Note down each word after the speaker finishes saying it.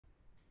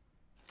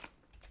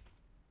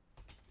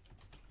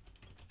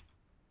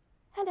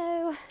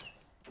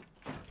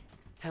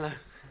Hello.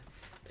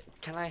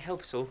 Can I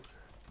help us all?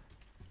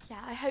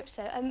 Yeah, I hope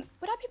so.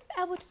 Would I be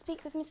able to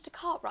speak with Mr.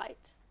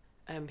 Cartwright?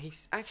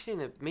 He's actually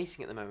in a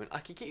meeting at the moment. I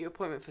could get you an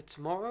appointment for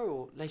tomorrow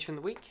or later in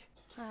the week.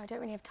 Oh, I don't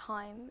really have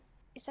time.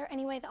 Is there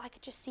any way that I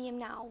could just see him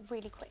now,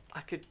 really quick? I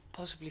could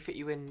possibly fit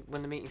you in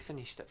when the meeting's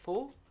finished at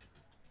 4.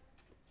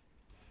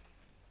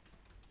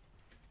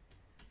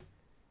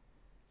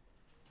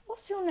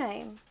 What's your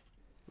name?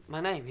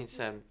 My name is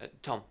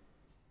Tom.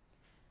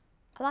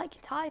 I like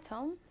your tie,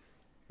 Tom.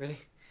 Really?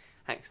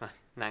 Thanks, my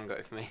nan got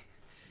it for me.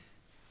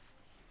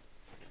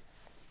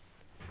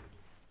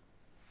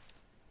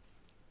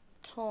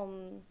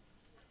 Tom.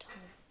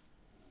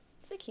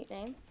 It's a cute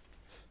name.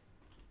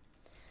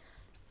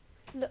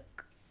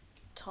 Look,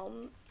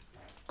 Tom,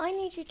 I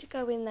need you to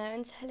go in there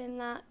and tell him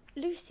that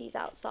Lucy's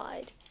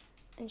outside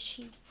and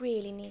she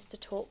really needs to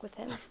talk with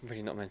him. I'm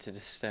really not meant to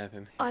disturb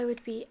him. I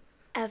would be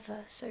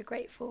ever so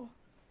grateful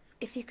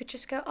if you could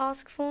just go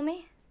ask for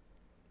me.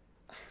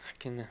 I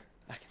can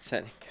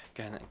certainly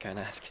go and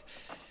ask.